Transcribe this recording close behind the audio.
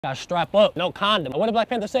Gotta strap up, no condom. What did Black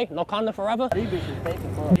Panther say? No condom forever? These bitches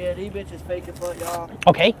faking fuck. Yeah, these bitches faking fuck, y'all.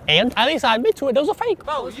 Okay, and at least I admit to it, those are fake.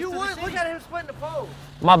 Bro, you would look at him splitting the pole.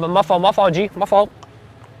 My fault, G, my fault.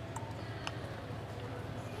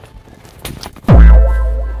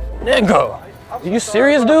 Nigga, are you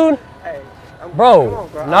serious, dude? Hey, bro,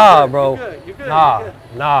 bro. nah, bro. You good.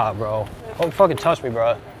 Nah, bro. Don't fucking touch me,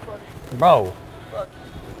 bro. Bro.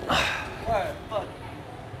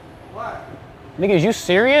 What? Nigga, is you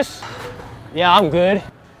serious? Yeah, I'm good.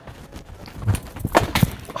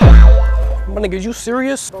 My nigga, is you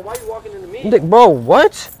serious? Bro, why you walking into me? Bro,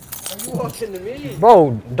 what? Why you walking into me?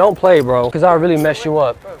 Bro, don't play, bro, because I'll really mess you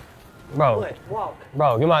up. Bro, What? Walk.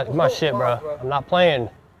 bro, give my shit, bro. I'm not playing.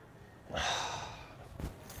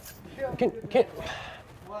 Can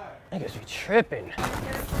niggas be tripping.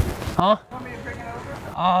 Huh?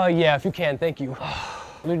 Yeah, if you can, thank you.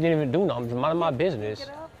 You didn't even do nothing, I'm just minding my business.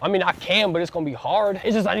 I mean, I can, but it's gonna be hard.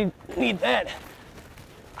 It's just I need that.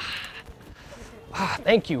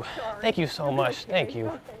 Thank you so much, thank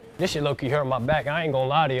you. This shit low-key hurt my back, I ain't gonna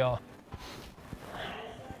lie to y'all.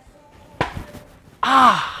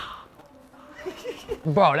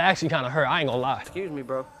 Bro, that actually kind of hurt, I ain't gonna lie. Excuse me,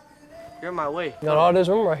 bro. You're in my way. You got all this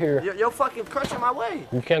room right here. Your fucking crush in my way.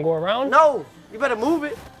 You can't go around? No, you better move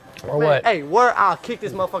it. Or what? Hey, I'll kick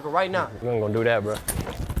this motherfucker right now. You ain't gonna do that, bro.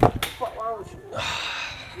 Fuck wrong with you?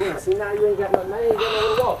 Yeah, see now you ain't got no name, you ain't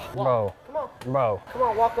nowhere to walk. Bro. Come on. Bro. Come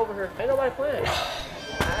on, walk over here. Ain't nobody playing. I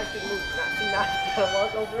actually moved. See now you gotta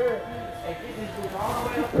walk over here. Hey, get these dudes all the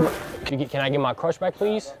way up here. Can I get my crush back,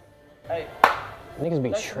 please? Hey. Niggas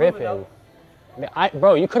be tripping. Man,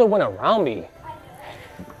 bro, you could have went around me.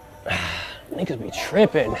 Niggas be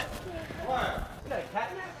tripping.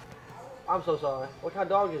 I'm so sorry. What kind of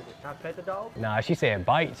dog is it? Can I pet the dog? Nah, she said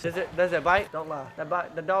bites. Does it bite? Don't lie.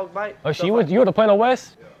 The dog bite? Oh, you went to Plano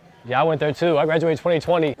West? Yeah, I went there too. I graduated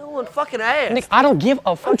 2020. No one fucking ass. Nick, I don't give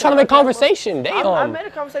a fuck. I'm trying to make conversation. Damn. I made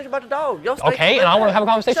a conversation about the dog. Okay, and I want to have a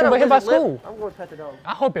conversation with him about school. I'm going to pet the dog.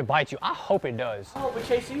 I hope it bites you. I hope it does. I hope it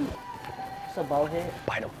chase you. It's a bald head.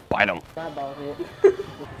 Bite him. Bite him. Not bald head. Man,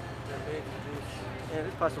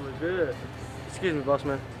 this pasta looks good. Excuse me, boss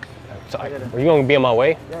man. Sorry. Are you gonna be in my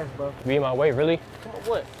way? Yes, bro. Be in my way, really? Come on,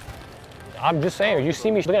 what? I'm just saying, you see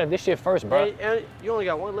me looking at this shit first, bro. Hey, you only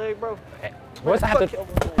got one leg, bro? Hey, what's I have to...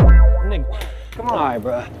 Nigga. Come on. All right,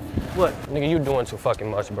 bro. What? Nigga, you doing too fucking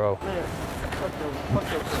much, bro. Man, fuck your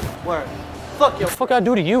word. Fuck your... What the fuck I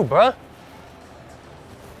do to you, bro?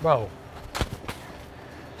 Bro.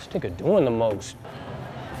 This nigga doing the most.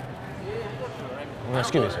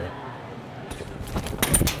 Excuse me, sir.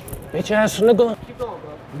 Bitch ass nigga. Keep going, bro.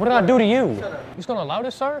 What did I do to you? Shut up. He's gonna allow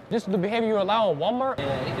this, sir? This is the behavior you allow in Walmart?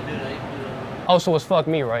 Yeah, he can do that. Oh, so it's fuck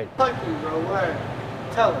me, right? Fuck you, bro. Word.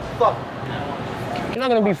 Tell him. Fuck. You're not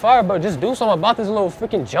gonna be fired, bro. Just do something about this little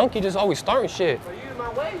freaking junkie just always starting shit. Are you in my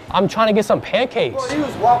way? I'm trying to get some pancakes. Bro, he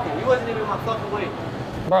was walking. He wasn't even in my fucking way.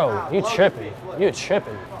 Bro, Nah, you love tripping. you. What? You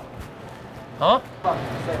tripping. Huh? Fuck.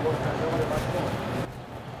 Say, what?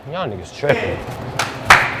 Y'all niggas tripping.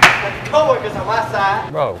 Like the coworkers on my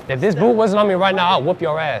side. Bro, if this boot wasn't on me right now, I'll whoop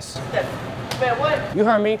your ass. Man, what? You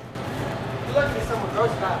heard me? You lucky that someone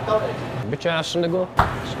gross not throw that. Bitch ass nigga.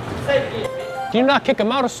 Say it again, bitch. Can you not kick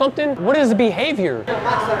him out or something? What is the behavior? On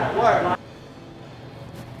my side. Word.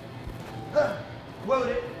 Weld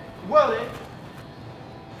it. Weld it.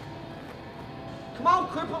 Come on,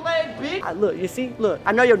 cripple leg, bitch. Look, you see? Look,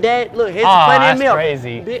 I know your dad. Look, here's plenty of milk. That's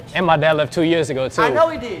crazy. Bitch. And my dad left 2 years ago, too. I know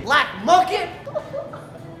he did. Black monkey.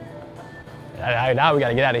 Now we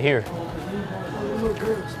gotta get out of here.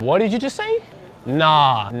 What did you just say?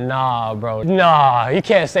 Nah, bro. Nah, you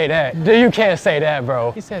can't say that. You can't say that,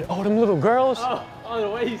 bro. He said, oh, them little girls? Oh, the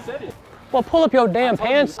way he said it. Well, pull up your damn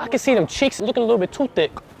pants. I can see them cheeks looking a little bit too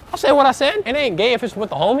thick. I'll say what I said. It ain't gay if it's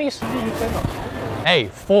with the homies. Hey,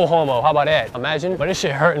 full homo, how about that? Imagine, but this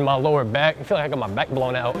shit hurting my lower back. I feel like I got my back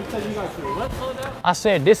blown out. You said you got your what blown out? I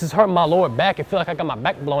said, this is hurting my lower back. I feel like I got my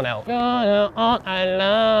back blown out. You're the one I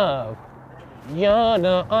love. You're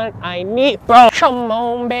the one I need. Bro, come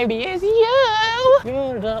on, baby, it's you.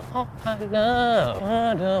 You're the one I love.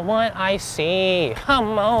 You're the one I see.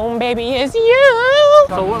 Come on, baby, it's you.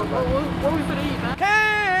 So what we finna eat,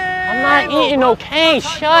 man? I'm not eating no cane.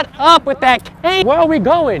 Shut up with that cane. Where are we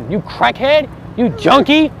going? You crackhead? You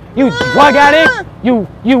junkie? You drug addict? You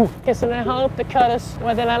kissing and hope to cut us,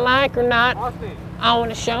 whether I like or not. Austin. I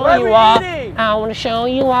want to show you off. I want to show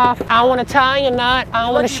you off. I want to tie your knot. I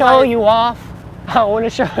want to show you off. I want to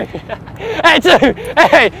show you. Hey, dude.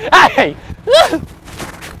 Hey.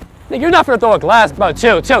 Nigga, you're not gonna throw a glass, bro.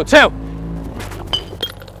 Chill.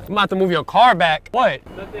 I'm about to move your car back. What?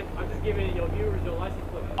 Nothing. I'm just giving your viewers your license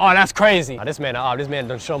plate. Oh, that's crazy. This man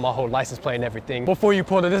done show my whole license plate and everything. Before you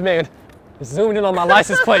pulled it, this man zoomed in on my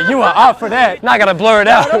license plate. You are out for that. Not gonna blur it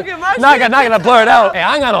out. Not gonna blur it out. Hey,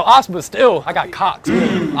 I ain't got no ops, but still, I got cocks.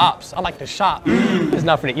 Ops. I like to shop. It's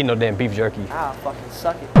not for to eat no damn beef jerky. Ah, fucking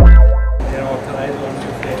suck it.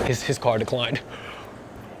 His card declined.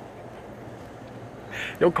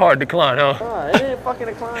 Your card declined, huh? Oh, it didn't fucking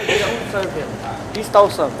decline. You don't serve him. He stole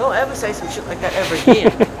something. Don't ever say some shit like that ever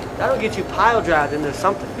again. That'll get you pile drived into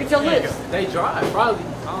something. Look at your lips. They drive, probably.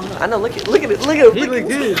 I don't know. I know. Look at it. He look good. He look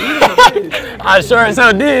good. I sure as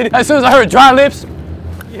hell did. As soon as I heard dry lips.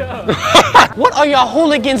 Yeah. What are y'all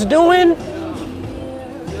hooligans doing?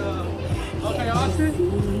 Okay,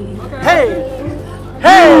 Austin. Okay. Hey.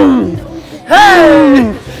 Hey!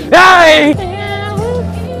 Hey! Hey!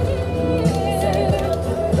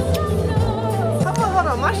 Hold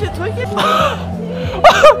on. My shit tweaking.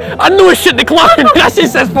 I knew it should decline. That shit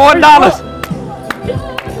says $4.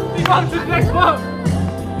 He got to the next month.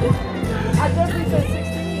 I definitely said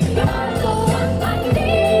 16.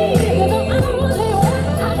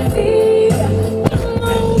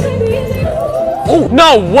 Oh,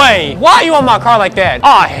 no way. Why are you on my car like that?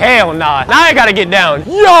 Oh, hell nah. Now I gotta get down.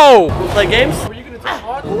 Yo! Play games? Were you gonna take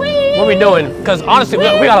hard? What we doing? Because honestly, we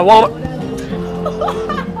gotta warm up.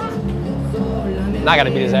 Now I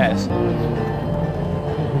gotta beat his ass.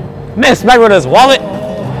 Man, smack with his wallet.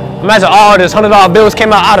 Imagine all this $100 bills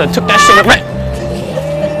came out. I'd have took that shit and ran.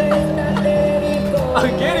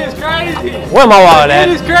 Again, it's crazy. Where my wallet at?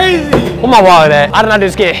 It is crazy. Where my wallet at? I did not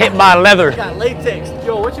just get hit by leather. Got latex.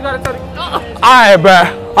 Yo, what you gotta tell the... Alright, bruh.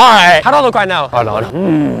 Alright. How do I look right now? Hold on.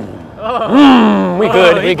 We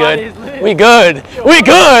good. We good. We good. We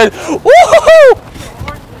good. Woohoo!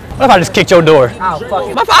 What if I just kicked your door? Oh, fuck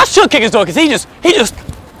it. I should kick his door because he just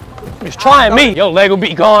trying me. Your leg will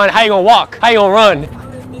be gone. How you gonna walk? How you gonna run?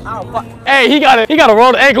 Oh, fuck. Hey, he got a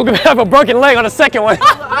rolled ankle. Gonna have a broken leg on the second one.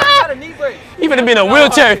 I got a knee brace. He gonna be in a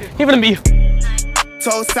wheelchair. He gonna be.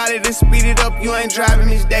 So excited to speed it up, you ain't driving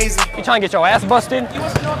Miss Daisy. You trying to get your ass busted?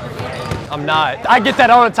 I'm not. I get that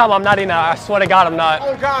all the time. I'm not in that. I swear to God, I'm not.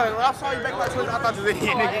 Oh God, when I saw you back by Twitter, I thought you was an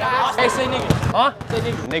idiot, nigga. Hey, say nigga. Huh? Say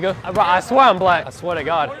nigga. Nigga. I swear I'm black. I swear to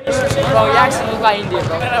God. Bro, you actually look like Indian,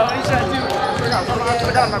 bro. Nigga,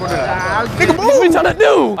 What you move! trying to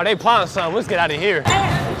do? Are they plotting something? Let's get out of here.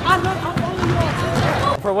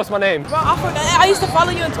 What's my name? Bro, I used to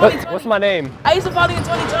follow you in 2020. What's my name? I used to follow you in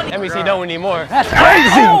 2020. NBC don't anymore. That's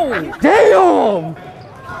crazy. Damn.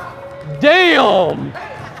 Damn.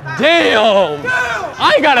 Damn.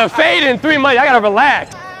 I ain't got to fade in 3 months. I got to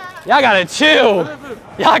relax. Y'all got to chill.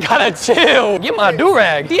 Y'all got to chill. Get my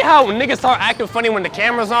do-rag. See how niggas start acting funny when the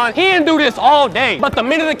camera's on? He didn't do this all day. But the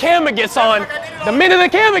minute the camera gets on,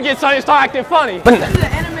 he start acting funny. But This is an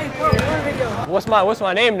anime bro, one video. what's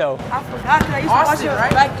my name though? I forgot because I used to watch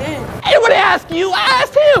it back then. Ain't nobody ask you. I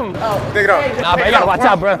asked him. Take it off. Nah, bro, you gotta watch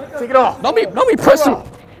out, bro. Take it off. Don't be pushing.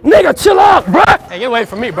 Nigga, chill out, bro. Hey, get away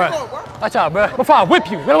from me, bro. Watch out, bro. Before I whip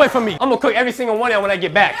you, get away from me. I'm gonna cook every single one of them when I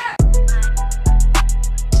get back.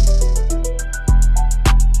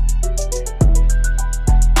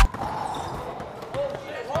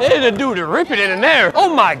 They did a dude to rip it in there. Oh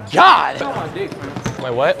my God.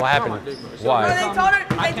 Wait, what? What happened? Bro, Why? they told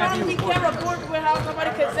him he can't report without somebody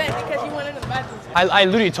consent because you went in the bathroom. I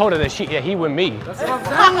literally told her that he with me.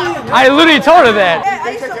 I literally told her that. Hey,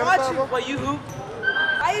 I used to watch you. What, you who?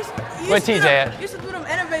 Where TJ at? You used to do them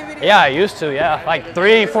anime videos. Yeah, I used to, yeah. Like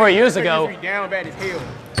 3-4 years ago. Down bad as hell.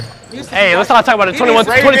 Hey, let's not talk about the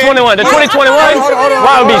 2021. The 2021, Hold on.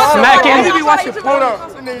 why would be smacking? Hold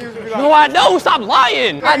up. No, I don't. Stop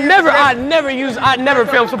lying. I never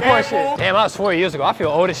filmed some poor shit. Damn, that was 4 years ago. I feel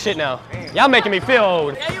old as shit now. Y'all making me feel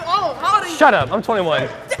old. Yeah, you old. How old are you? Shut up. I'm 21.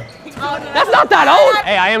 That's not that old.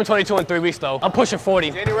 Hey, I am 22 in 3 weeks though. I'm pushing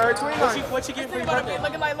 40. January 29th. What you get for You your about to be birthday?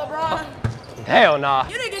 looking like LeBron. Hell nah.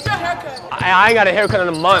 You didn't get your haircut. I ain't got a haircut in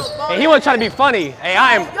a month. Hey, he wasn't trying to be funny. Hey,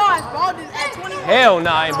 I am. Yo, I bald at 21. Hell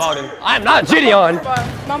nah, I ain't balding. I am not Gideon.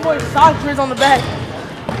 My boy sock drips on the back.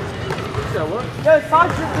 You said what? Yo,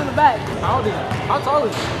 sock drips in the back. How old is you? How tall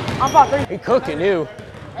is you? I'm about 3. He cooking you.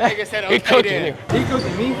 He cooking you. He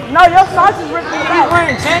cooking me. No, your socks is ripped in the You back.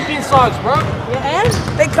 wearing champion socks, bro. Yeah, and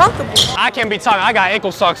they comfortable. I can't be talking. I got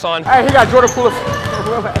ankle socks on. Hey, he got Jordan Poole.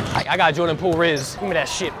 I got Jordan Poole Riz. Give me that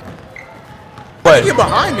shit. But get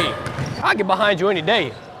behind me. I'll get behind you any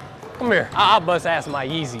day. Come here. I'll bust ass in my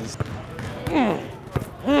Yeezys.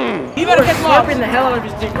 You better catch my the hell out of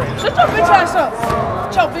his dick right Shut your bitch ass up.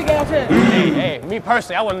 Shut your big ass head. Hey, me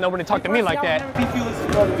personally, I wouldn't know when to talk to me like that. Hey,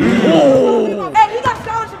 he got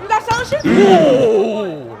scholarship. You got scholarship? Ooh.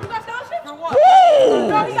 You got scholarship? For what?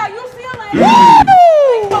 No, he got UCLA.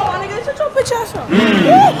 Woo! Come on, nigga. Shut your bitch ass up.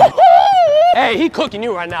 Hey, he cooking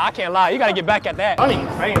you right now. I can't lie. You gotta get back at that. I don't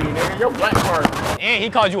even say me, nigga. Your black card. And he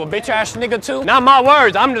called you a bitch ass nigga too. Not my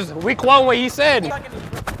words. I'm just re-quoting what he said.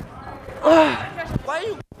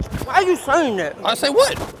 Why are you saying that? I say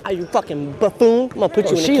what? Are you fucking buffoon? I'm gonna put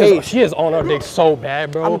you in the She cage. she is on her dick so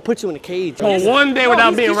bad, bro. I'm gonna put you in the cage. For one day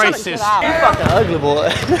without being racist. You fucking ugly,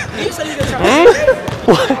 boy. You say you gonna try to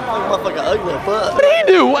motherfucking ugly, fuck. What did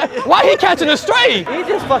he do? Why he catching a stray? He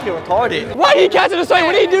just fucking retarded. Why he catching a stray?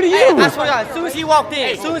 What did he do to you? I swear to God, as soon as he walked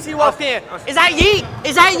in, is that Yeet?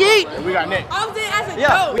 Is that Yeet? We got Nick. I was saying as a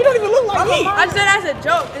Yeah. joke. You don't even look like Yeet. I said as a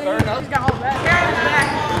joke, and then he just got hold back. Karen is back.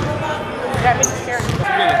 Yeah, Mrs.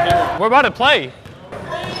 Karen. We're about to play.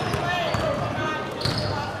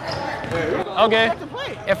 Okay.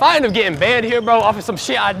 If I end up getting banned here, bro, off of some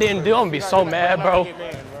shit I didn't do, I'm gonna be so mad, bro.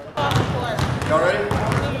 Y'all ready?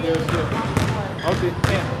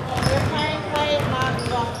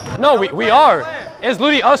 No, we are. It's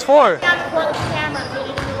literally us four. He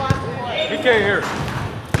can't hear.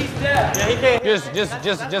 Yeah, he can't.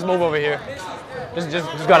 Just move over here.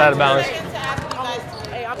 Just got out of balance.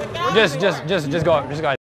 Just go. Just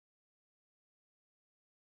go.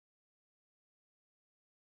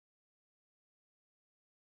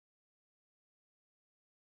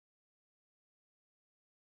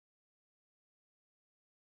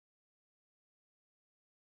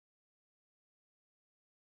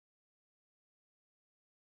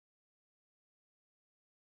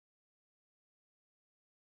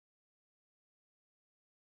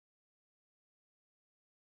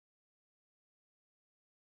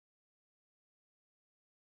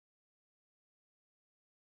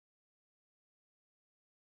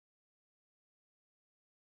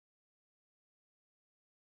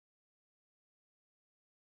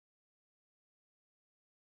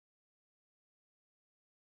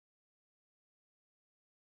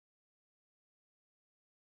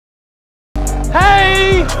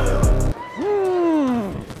 Hey!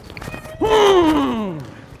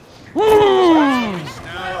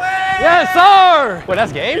 Yes, sir! Wait,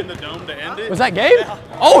 that's game? In the dome to end it. Was that game?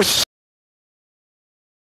 Oh, sh!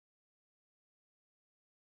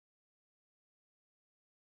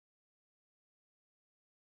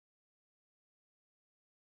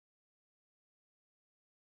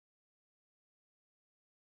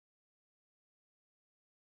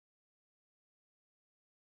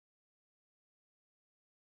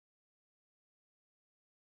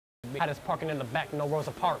 Had us parking in the back, no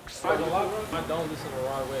Rosa Parks. I don't listen to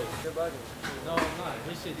Raw Wave. No, I'm not.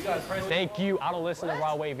 This shit, you guys press. Thank you. I don't listen to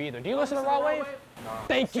Raw Wave either. Do you listen to Raw Wave? No.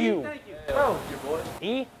 Thank you. Bro,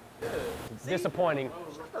 E? Disappointing.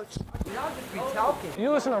 y'all just be talking.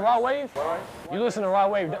 You listen to Raw Wave? You listen to Raw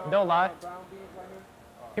Wave, don't lie.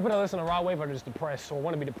 People that listen to Raw Wave are just depressed or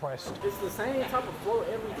want to be depressed. It's the same type of flow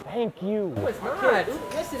every time. Thank you. No, it's not.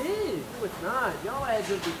 Yes, it is. No, it's not. Y'all ass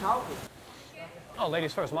just be talking. Oh,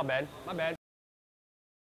 ladies first, my bad. My bad.